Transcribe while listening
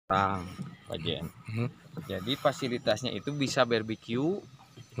orang, Pak Jen. Jadi fasilitasnya itu bisa barbecue,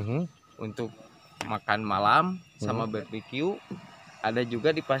 untuk makan malam sama barbecue. Ada juga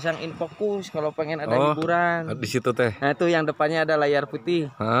dipasang infocus kalau pengen ada hiburan. Di situ teh. Nah itu yang depannya ada layar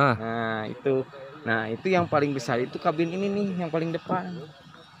putih. Nah itu. Nah itu yang paling besar itu kabin ini nih yang paling depan.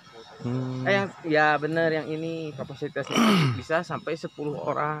 Ya bener yang ini kapasitasnya bisa sampai 10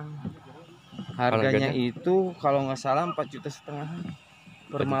 orang. Harganya itu kalau nggak salah 4,5 juta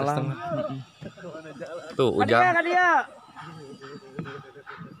per malam. Tuh ujang.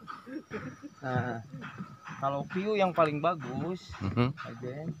 Nah, kalau view yang paling bagus,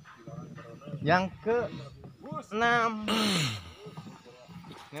 yang ke-6. Nah,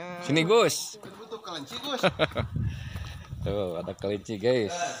 sini Gus. Tuh ada kelinci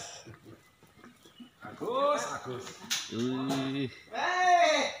guys. Agus.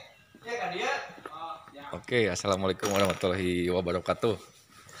 Oke, assalamualaikum warahmatullahi wabarakatuh.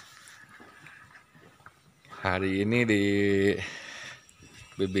 Hari ini di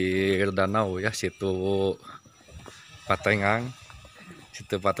bibir danau ya, Situ Patengan.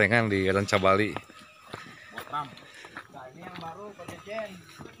 Situ Patengan di Rancabali.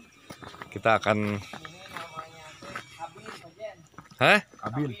 Kita akan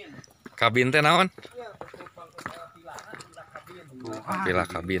kabin teh naon? Villa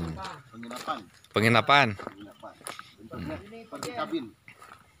kabin. Penginapan.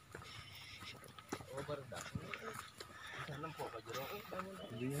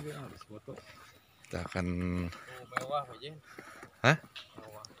 Kita akan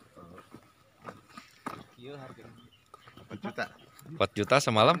 4 juta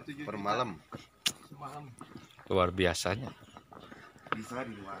semalam per malam. Luar biasanya. Bisa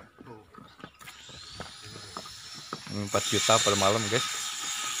di luar. 4 juta per malam guys.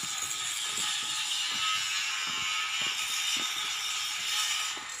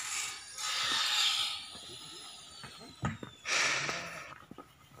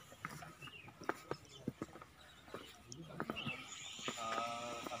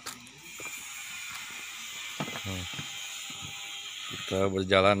 Kita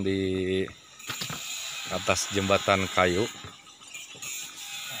berjalan di atas jembatan kayu.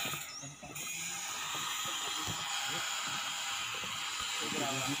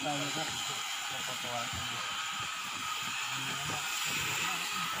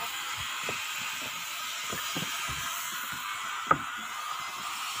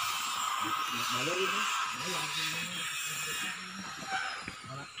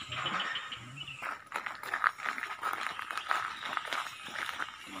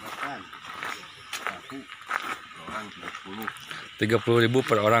 Orang 30.000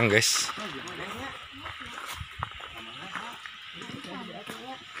 per orang guys.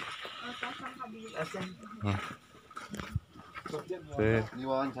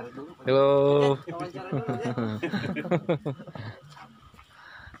 Halo.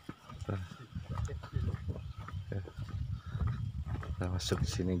 Kita masuk ke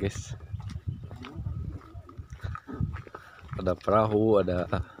sini guys. Ada perahu, ada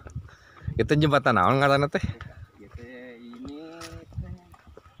itu jembatan naon ngaranna teh? Ini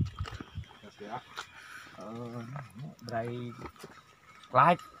break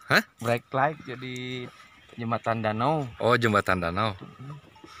light. Break light jadi jembatan danau. Oh, jembatan danau.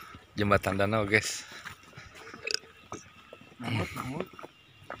 Jembatan danau, guys.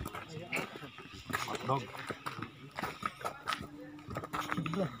 Hotdog.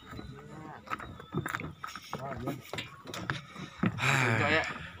 Kayak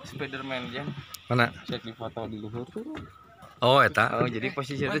Spiderman Jan. Mana? Cek di foto di luhur tuh. Oh, eta. Oh, jadi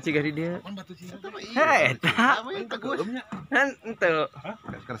posisi itu cigah di dia. Heh, eta. Kan ente.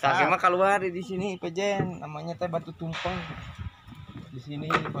 Tapi mah keluar di sini pejen, namanya teh batu tumpeng. Di sini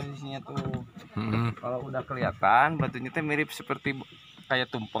posisinya tuh. Kalau udah kelihatan batunya teh mirip seperti kayak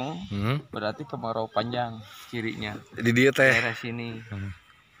tumpeng. Berarti kemarau panjang cirinya. Di dia teh. Daerah sini.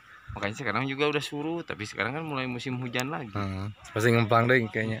 Makanya sekarang juga udah surut, tapi sekarang kan mulai musim hujan lagi. Pasti ngemplang deh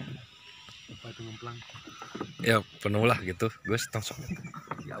kayaknya. Apa itu ngemplang? Ya penuh lah gitu, Gus langsung.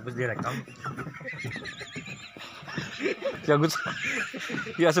 Ya habis direkam. Ya Gus.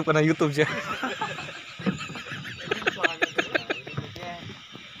 Ya asup ke YouTube sih.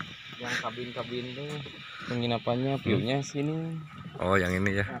 Yang kabin-kabin tuh penginapannya view-nya sini. Oh, yang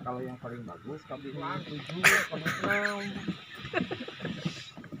ini ya. Nah, kalau yang paling bagus kabinnya 7 sama 6.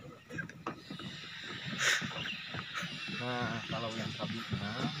 Nah, kalau yang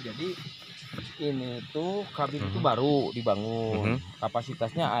kabinnya jadi ini tuh kabin itu baru dibangun.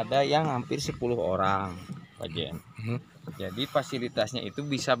 Kapasitasnya ada yang hampir 10 orang, Pak Jen. Jadi fasilitasnya itu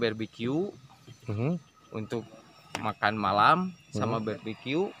bisa barbecue, untuk makan malam sama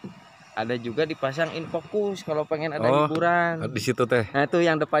barbecue. Ada juga dipasang in fokus kalau pengen ada Oh, hiburan. di situ teh. Nah itu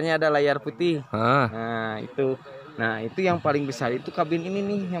yang depannya ada layar putih. Ah, Nah itu yang paling besar itu kabin ini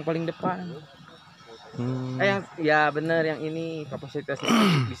nih yang paling depan. Yang ya bener yang ini kapasitasnya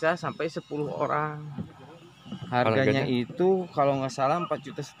bisa sampai 10 orang. Harganya itu kalau nggak salah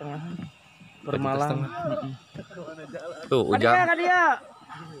 4,5 juta per malam. tuh ujang.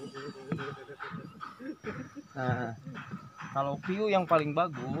 Nah, kalau view yang paling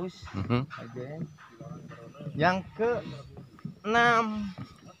bagus aja yang ke-6.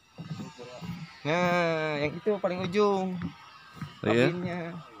 Nah, yang itu paling ujung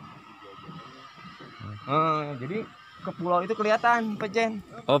kabinnya. Jadi ke pulau itu kelihatan, Pejen.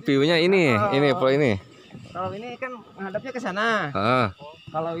 Oh, view-nya ini pulau ini. Kalau ini kan menghadapnya ke sana.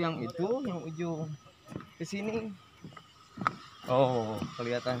 Kalau yang itu yang ujung ke sini. Oh,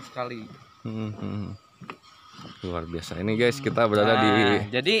 kelihatan sekali. Luar biasa. Ini guys, kita berada di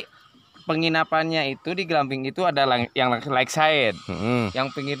jadi penginapannya itu di glamping itu ada yang lakeside, yang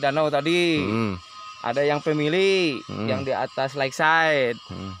pinggir danau tadi. Ada yang family, yang di atas lakeside.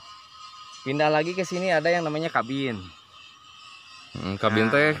 Pindah lagi ke sini ada yang namanya kabin. Kabin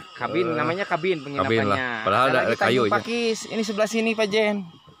teh kabin namanya kabin penginapannya. Padahal ada kayu aja. Pakis. Ini sebelah sini Pak Jen.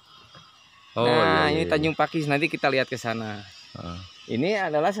 Oh, nah, iya. Ini Tanjung Pakis, nanti kita lihat ke sana. Ini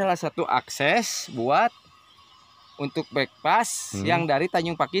adalah salah satu akses buat untuk backpass yang dari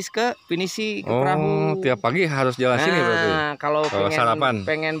Tanjung Pakis ke Pinisi ke perahu. Tiap pagi harus jalan sini berarti. Kalau sarapan.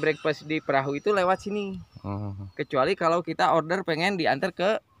 pengen breakfast di perahu itu lewat sini. Kecuali kalau kita order pengen diantar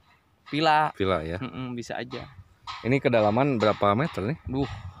ke villa. Villa ya. Bisa aja. Ini kedalaman berapa meter nih?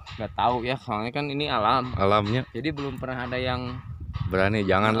 Nggak tahu ya, soalnya kan ini alam. Alamnya. Jadi belum pernah ada yang berani,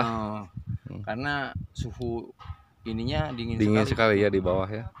 janganlah. Karena suhu ininya dingin sekali ya di bawah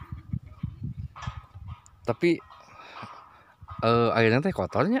ya. Tapi airnya teh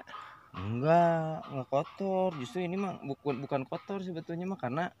kotornya? Enggak kotor. Justru ini mah bukan kotor sebetulnya mah,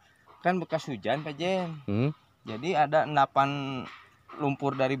 karena kan bekas hujan Pak Jen. Jadi ada endapan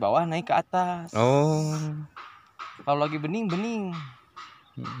lumpur dari bawah naik ke atas. Kalau lagi bening.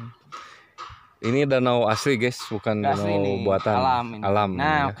 Ini danau asli guys, bukan danau buatan. Alam.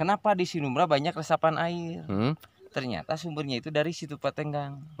 Nah, kenapa di Sinumbra banyak resapan air? Ternyata sumbernya itu dari Situ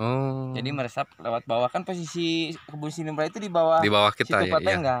Patengan. Jadi meresap lewat bawah, kan posisi kebun Sinumbra itu di bawah kita Situ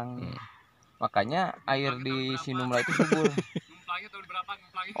Patengan. Makanya air di Sinumbra itu subur.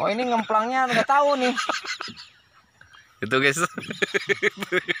 Oh, ini ngemplangnya nggak tahu nih. Itu guys.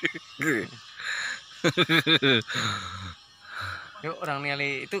 Yuk orang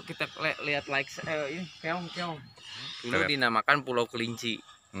Nili itu kita lihat ini keong. Dulu dinamakan Pulau Kelinci.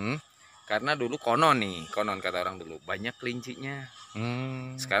 Karena dulu konon kata orang dulu banyak kelincinya.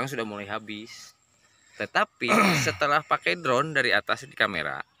 Sekarang sudah mulai habis. Tetapi setelah pakai drone dari atas di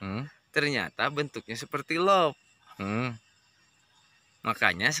kamera, ternyata bentuknya seperti love.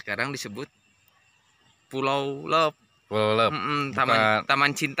 Makanya sekarang disebut Pulau Love.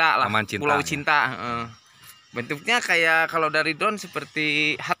 Taman cinta lah. Pulau cinta. Bentuknya kayak kalau dari drone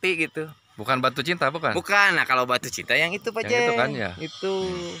seperti hati gitu. Bukan batu cinta, bukan? Bukan. Nah, kalau batu cinta yang itu Pak Jen. Itu kan ya. Itu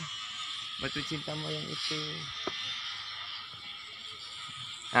batu cinta mah yang itu.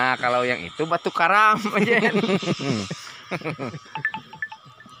 Nah, kalau yang itu batu karam Pak Jen.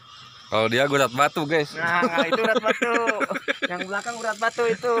 Kalau dia urat batu, guys. Nah, itu urat batu. Yang belakang urat batu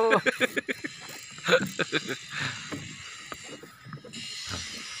itu.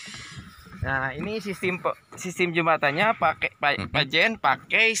 Nah, ini sistem jembatannya pakai Pak Jen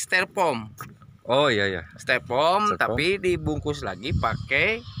pakai styrofoam. Oh iya. Styrofoam tapi dibungkus lagi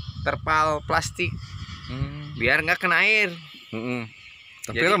pakai terpal plastik. Biar nggak kena air.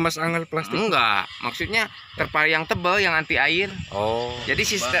 Tapi lemas anggar plastik. Enggak, maksudnya terpal yang tebal yang anti air. Jadi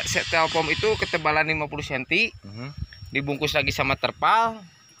si styrofoam itu ketebalan 50 cm. Dibungkus lagi sama terpal.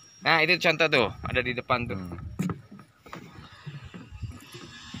 Nah, itu contoh tuh, ada di depan tuh.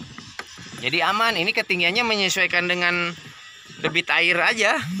 Jadi aman, ini ketinggiannya menyesuaikan dengan debit air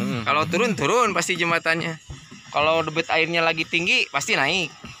aja. Kalau turun pasti jembatannya. Kalau debit airnya lagi tinggi pasti naik.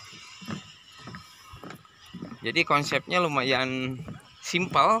 Jadi konsepnya lumayan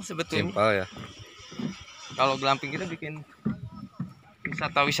simpel sebetulnya. Simpel ya. Kalau glamping kita bikin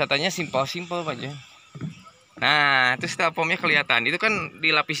wisatanya simpel aja. Nah, itu styrofoamnya kelihatan. Itu kan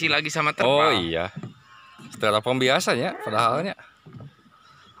dilapisi lagi sama terpal. Oh iya. Styrofoam biasanya padahalnya.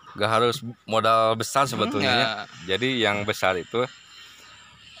 Gak harus modal besar sebetulnya. Jadi yang besar itu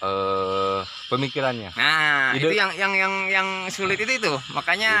pemikirannya. Nah, ide. Itu yang sulit itu.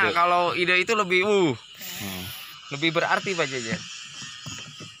 Makanya ide. Kalau ide itu lebih lebih berarti Pak Jajan.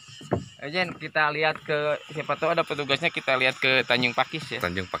 Jen, kita lihat ke, siapa tahu ada petugasnya, kita lihat ke Tanjung Pakis ya.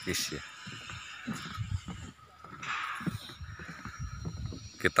 Tanjung Pakis ya.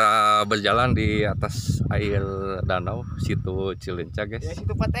 Kita berjalan di atas air danau Situ Cilencah, guys. Ya,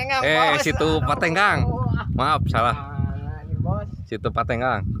 Situ Patengan, Bos. Situ Patengan. Maaf, salah. Nah, ini, Bos. Situ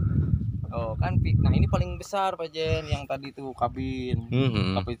Patengan. Oh, kan nah ini paling besar, Pak Jen, yang tadi tuh kabin.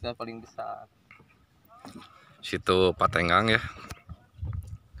 Kabin paling besar. Situ Patengan ya.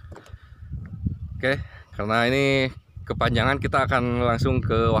 Oke, karena ini kepanjangan kita akan langsung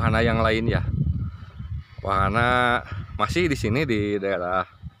ke wahana yang lain ya. Wahana masih di sini di daerah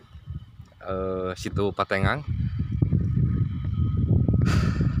Situ Patengan.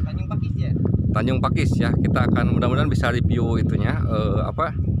 Tanjung Pakis ya. Tanjung Pakis ya. Kita akan mudah-mudahan bisa review itunya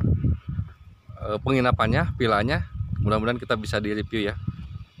penginapannya, vilanya. Mudah-mudahan kita bisa di-review ya.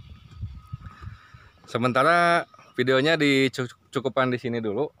 Sementara videonya dicukupkan di sini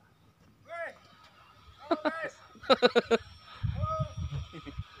dulu.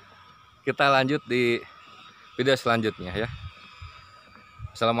 Kita lanjut di video selanjutnya ya.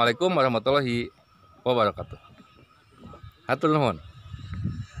 Assalamualaikum warahmatullahi wabarakatuh. Hatur nuhun.